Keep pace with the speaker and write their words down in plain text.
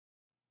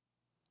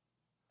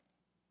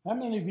How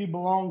many of you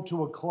belong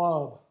to a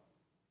club?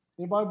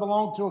 Anybody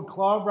belong to a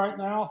club right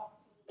now?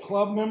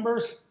 Club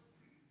members?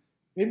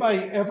 Anybody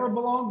ever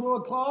belong to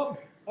a club?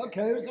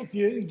 Okay, there's a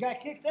few. You got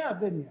kicked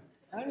out, didn't you?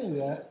 I knew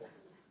that.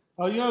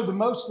 The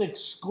most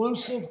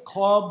exclusive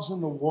clubs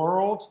in the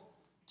world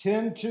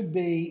tend to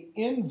be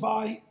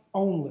invite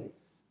only.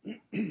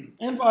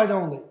 Invite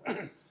only.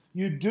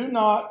 You do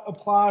not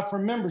apply for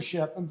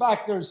membership. In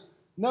fact, there's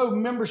no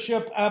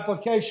membership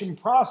application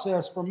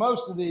process for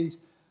most of these.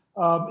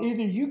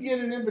 Either you get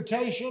an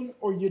invitation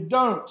or you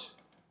don't.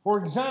 For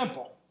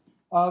example,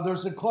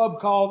 there's a club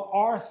called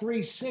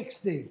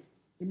R360.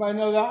 Anybody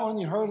know that one?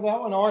 You heard of that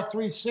one?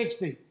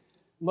 R360.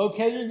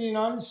 Located in the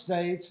United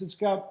States. It's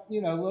got,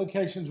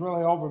 locations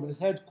really all over, but it's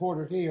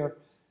headquartered here.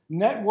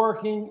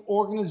 Networking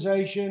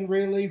organization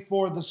really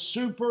for the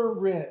super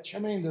rich. I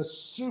mean, the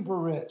super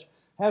rich.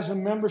 Has a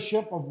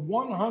membership of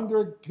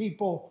 100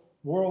 people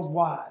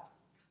worldwide.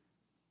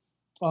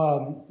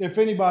 If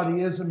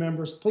anybody is a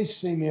member, please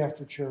see me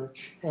after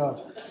church.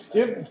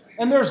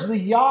 And there's the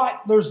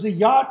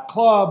yacht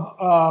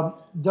club,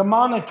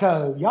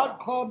 Delmonico, Yacht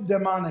Club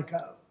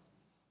Delmonico,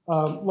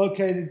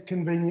 located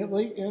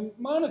conveniently in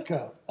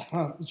Monaco,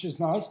 which is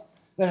nice.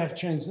 They have to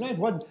change the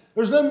name.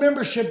 There's no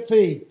membership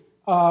fee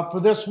for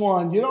this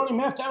one. You don't even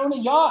have to own a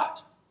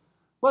yacht.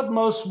 But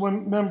most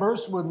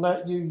members would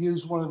let you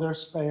use one of their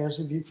spares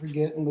if you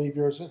forget and leave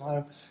yours at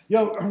home.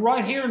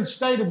 Right here in the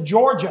state of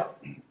Georgia,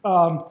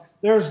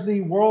 there's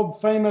the world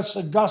famous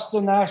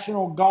Augusta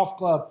National Golf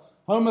Club,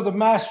 home of the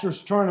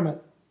Masters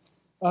Tournament.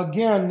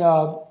 Again,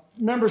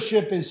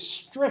 membership is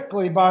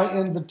strictly by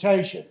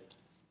invitation.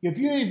 If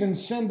you even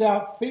send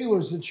out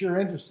feelers that you're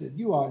interested,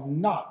 you are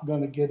not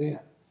going to get in.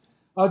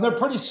 They're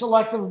pretty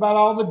selective about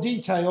all the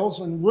details,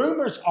 and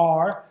rumors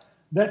are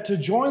that to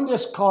join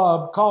this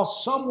club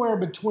costs somewhere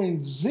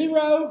between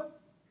zero,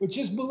 which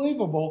is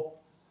believable,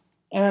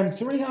 and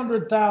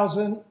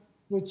 $300,000,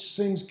 which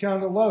seems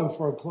kind of low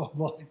for a club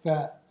like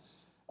that.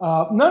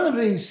 None of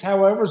these,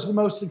 however, is the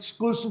most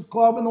exclusive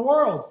club in the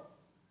world.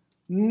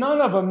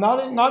 None of them,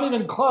 not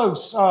even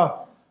close.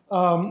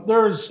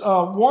 There's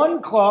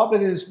one club.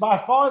 It is by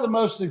far the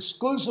most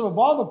exclusive of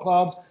all the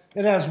clubs.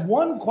 It has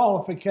one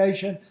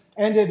qualification,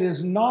 and it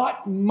is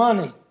not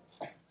money.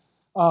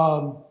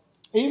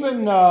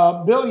 Even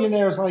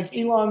billionaires like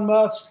Elon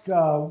Musk,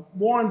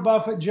 Warren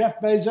Buffett,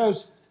 Jeff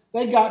Bezos,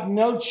 they got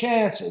no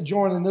chance at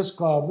joining this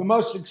club. The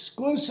most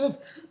exclusive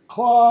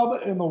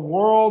club in the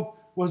world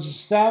was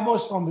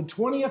established on the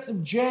 20th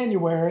of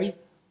January,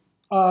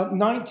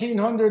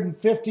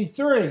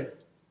 1953.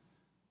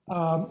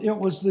 It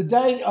was the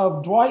day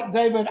of Dwight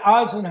David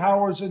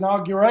Eisenhower's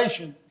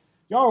inauguration.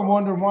 Y'all are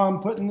wondering why I'm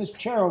putting this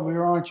chair over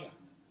here, aren't you?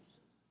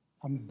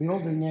 I'm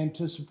building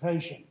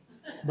anticipation,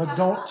 but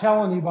don't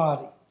tell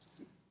anybody.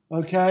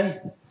 Okay,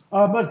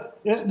 but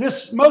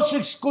this most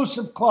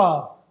exclusive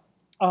club,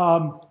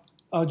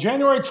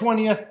 January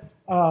 20th,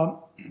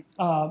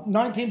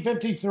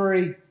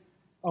 1953,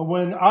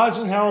 when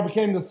Eisenhower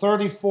became the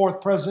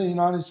 34th president of the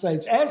United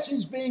States. As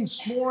he's being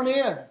sworn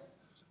in,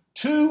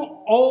 two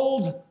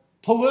old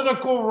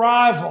political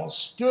rivals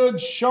stood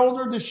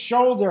shoulder to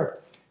shoulder,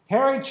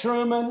 Harry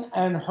Truman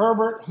and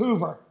Herbert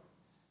Hoover.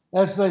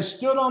 As they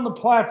stood on the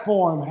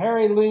platform,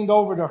 Harry leaned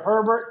over to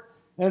Herbert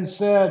and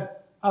said,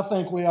 "I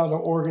think we ought to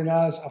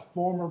organize a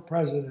former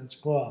president's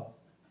club."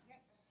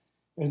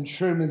 And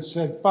Truman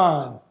said,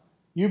 "Fine,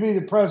 you be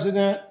the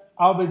president,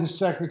 I'll be the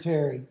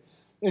secretary."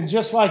 And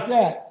just like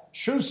that,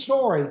 true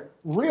story,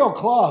 real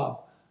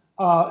club,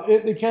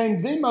 it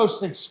became the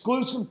most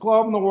exclusive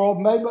club in the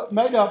world,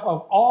 made up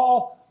of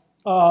all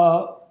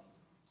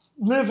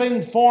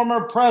living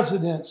former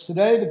presidents.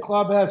 Today, the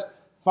club has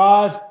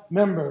 5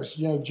 members,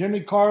 Jimmy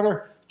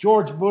Carter,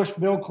 George Bush,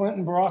 Bill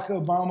Clinton, Barack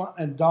Obama,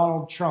 and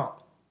Donald Trump.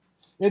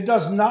 It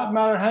does not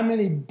matter how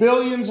many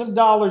billions of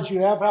dollars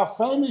you have, how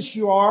famous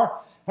you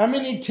are, how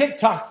many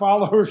TikTok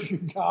followers you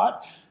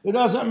got. It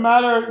doesn't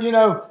matter,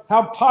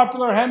 how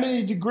popular, how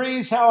many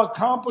degrees, how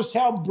accomplished,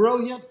 how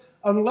brilliant,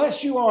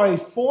 unless you are a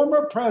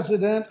former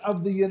president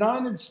of the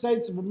United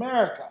States of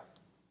America.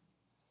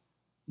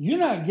 You're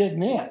not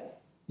getting in.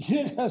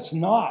 You're just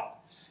not.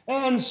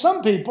 And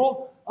some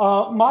people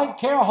might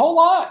care a whole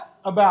lot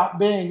about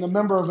being a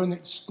member of an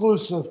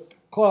exclusive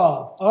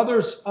club.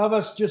 Others of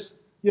us just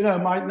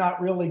might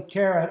not really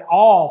care at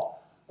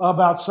all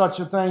about such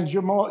a thing.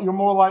 You're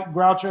more like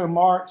Groucho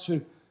Marx, who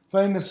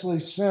famously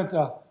sent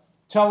a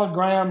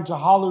telegram to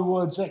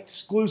Hollywood's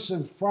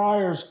exclusive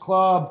Friars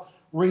Club,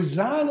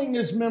 resigning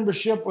his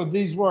membership with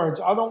these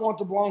words: "I don't want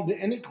to belong to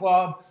any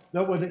club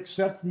that would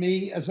accept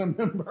me as a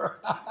member."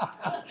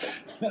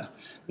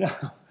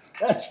 Yeah,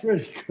 that's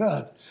pretty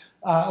good.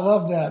 I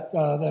love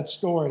that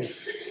story.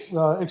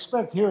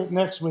 Expect to hear it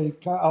next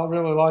week. I'll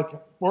really like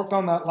it. Worked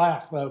on that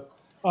laugh, though.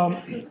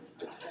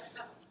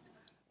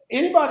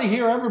 Anybody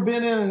here ever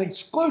been in an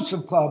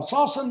exclusive club?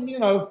 Saw some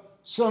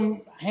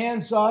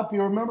hands up.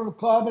 You remember the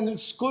club, an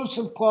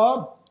exclusive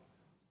club?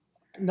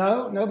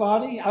 No,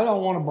 nobody? I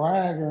don't want to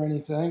brag or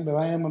anything, but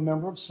I am a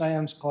member of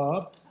Sam's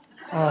Club.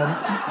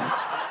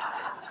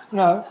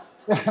 No.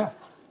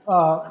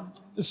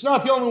 It's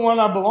not the only one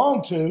I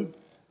belong to.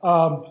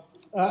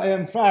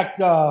 In fact,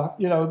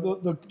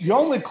 the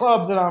only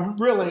club that I'm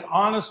really,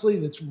 honestly,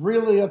 that's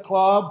really a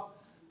club,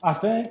 I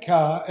think,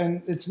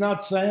 and it's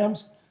not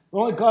Sam's. The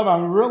only club I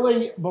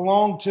really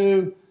belong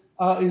to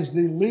is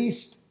the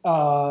least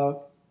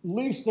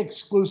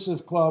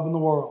exclusive club in the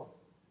world.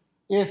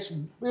 It's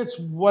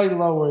way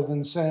lower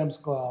than Sam's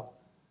Club.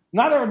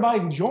 Not everybody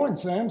can join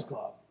Sam's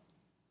Club.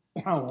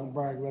 I don't want to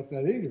brag about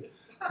that either.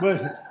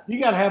 But you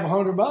got to have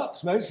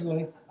 $100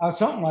 basically,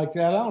 something like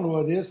that. I don't know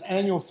what it is.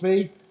 Annual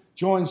fee,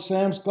 join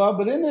Sam's Club.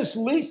 But in this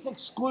least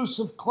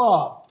exclusive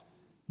club,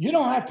 you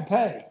don't have to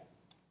pay.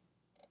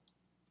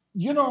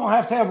 You don't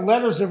have to have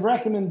letters of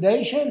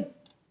recommendation.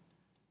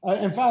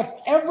 In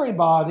fact,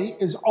 everybody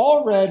is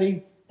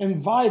already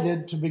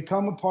invited to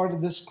become a part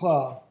of this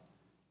club,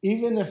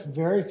 even if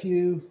very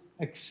few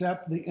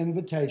accept the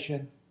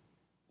invitation,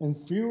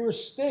 and fewer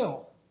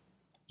still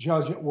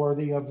judge it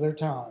worthy of their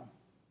time.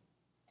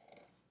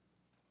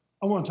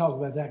 I want to talk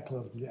about that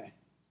club today.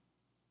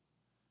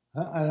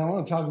 And I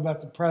want to talk about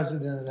the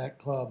president of that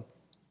club.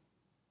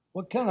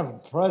 What kind of a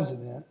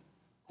president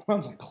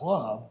runs a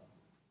club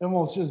and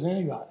won't choose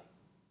anybody?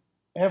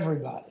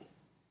 Everybody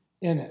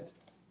in it.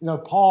 You know,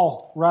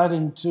 Paul,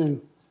 writing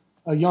to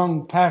a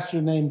young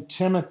pastor named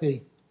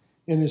Timothy,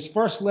 in his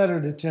first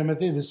letter to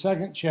Timothy, the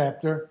 2nd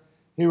chapter,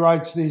 he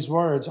writes these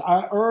words: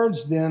 I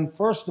urge then,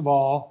 first of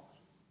all,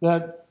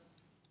 that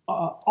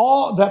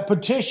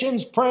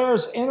petitions,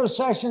 prayers,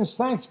 intercessions,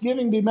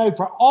 thanksgiving be made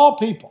for all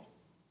people.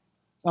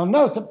 Now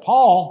note that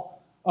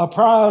Paul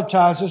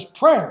prioritizes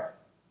prayer.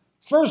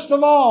 First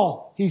of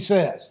all, he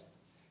says.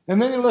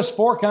 And then he lists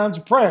 4 kinds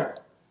of prayer.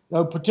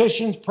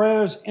 Petitions,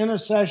 prayers,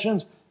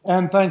 intercessions,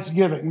 and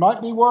thanksgiving. It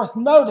might be worth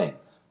noting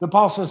that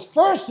Paul says,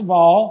 first of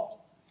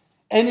all,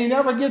 and he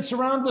never gets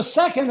around the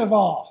second of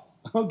all.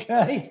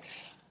 Okay?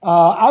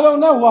 I don't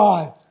know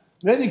why.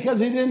 Maybe because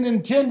he didn't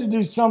intend to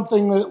do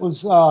something that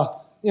was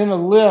in a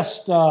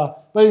list,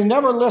 but he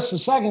never lists a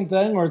second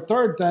thing or a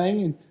third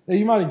thing. And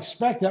you might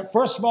expect that.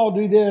 First of all,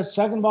 do this.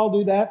 Second of all,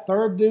 do that.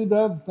 Third, do the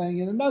other thing.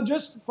 And no,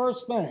 just the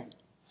first thing.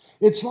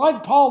 It's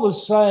like Paul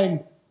is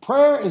saying,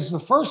 prayer is the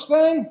first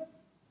thing,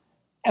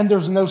 and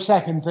there's no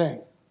second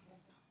thing.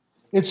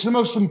 It's the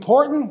most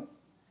important.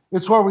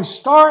 It's where we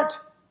start,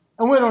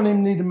 and we don't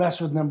even need to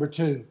mess with number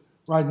 2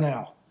 right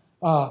now.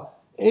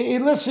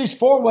 It lists these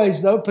 4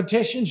 ways, though.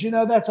 Petitions,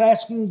 that's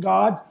asking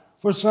God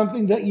for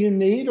something that you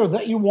need or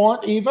that you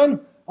want even.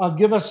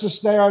 Give us this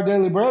day our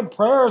daily bread.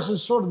 Prayers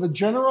is sort of a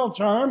general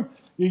term.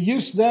 You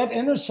use that.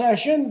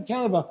 Intercession,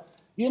 kind of a,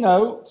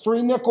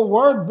 3-nickel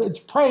word. But it's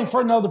praying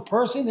for another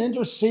person,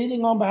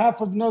 interceding on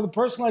behalf of another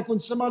person, like when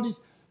somebody's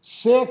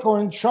sick or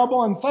in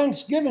trouble. And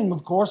thanksgiving,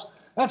 of course,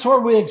 that's where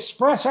we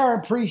express our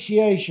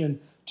appreciation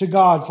to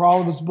God for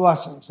all of His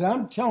blessings. And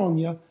I'm telling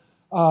you,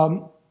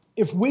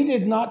 if we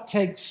did not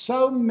take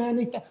so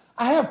many things,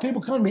 I have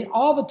people come to me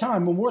all the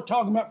time when we're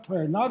talking about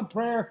prayer, not a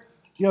prayer,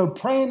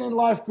 praying in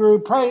life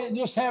group, praying,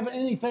 just having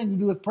anything to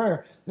do with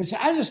prayer. They say,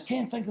 I just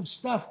can't think of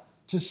stuff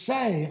to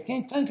say. I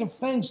can't think of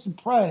things to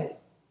pray.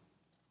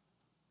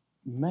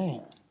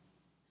 Man,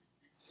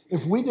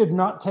 if we did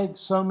not take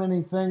so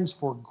many things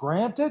for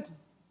granted,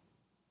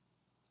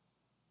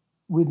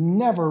 we'd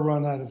never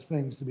run out of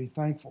things to be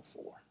thankful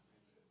for.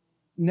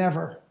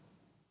 Never,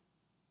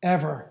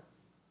 ever.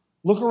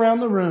 Look around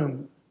the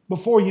room.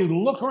 Before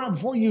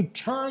you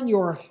turn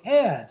your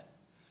head,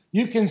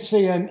 you can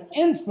see an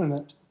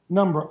infinite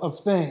number of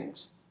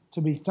things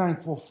to be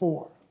thankful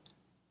for.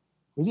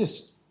 We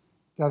just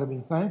got to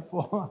be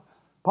thankful.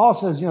 Paul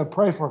says,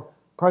 pray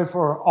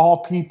for all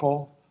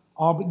people.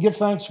 Give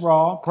thanks for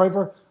all. Pray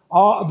for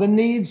all the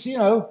needs,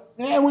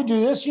 and we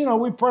do this,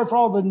 we pray for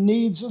all the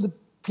needs of the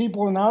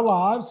people in our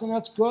lives, and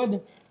that's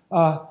good.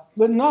 But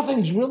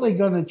nothing's really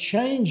going to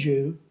change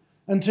you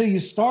until you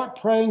start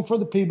praying for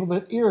the people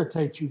that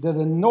irritate you, that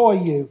annoy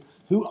you,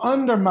 who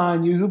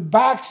undermine you, who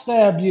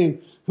backstab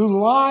you, who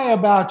lie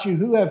about you,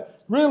 who have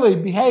really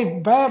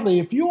behaved badly.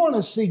 If you want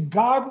to see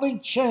godly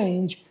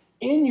change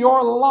in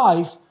your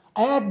life,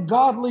 add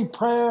godly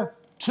prayer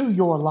to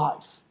your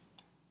life.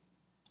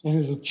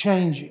 And it'll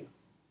change you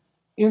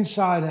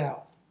inside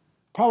out,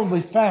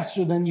 probably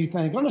faster than you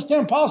think.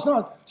 Understand, Paul's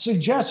not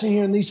suggesting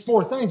here in these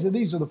 4 things that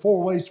these are the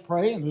 4 ways to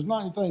pray and there's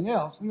not anything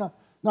else. I'm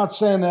not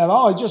saying that at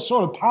all. He just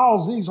sort of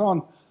piles these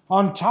on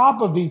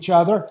top of each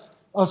other,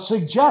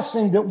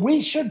 suggesting that we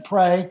should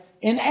pray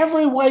in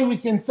every way we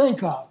can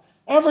think of.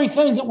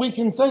 Everything that we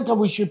can think of,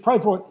 we should pray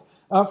for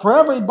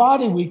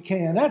everybody we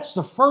can. That's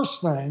the first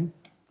thing.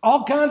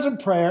 All kinds of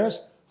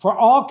prayers for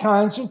all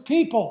kinds of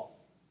people.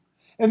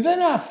 And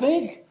then I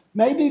think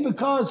maybe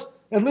because,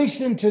 at least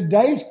in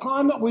today's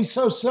climate, we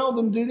so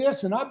seldom do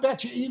this, and I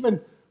bet you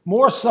even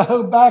more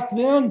so back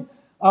then,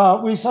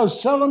 we so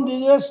seldom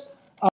do this.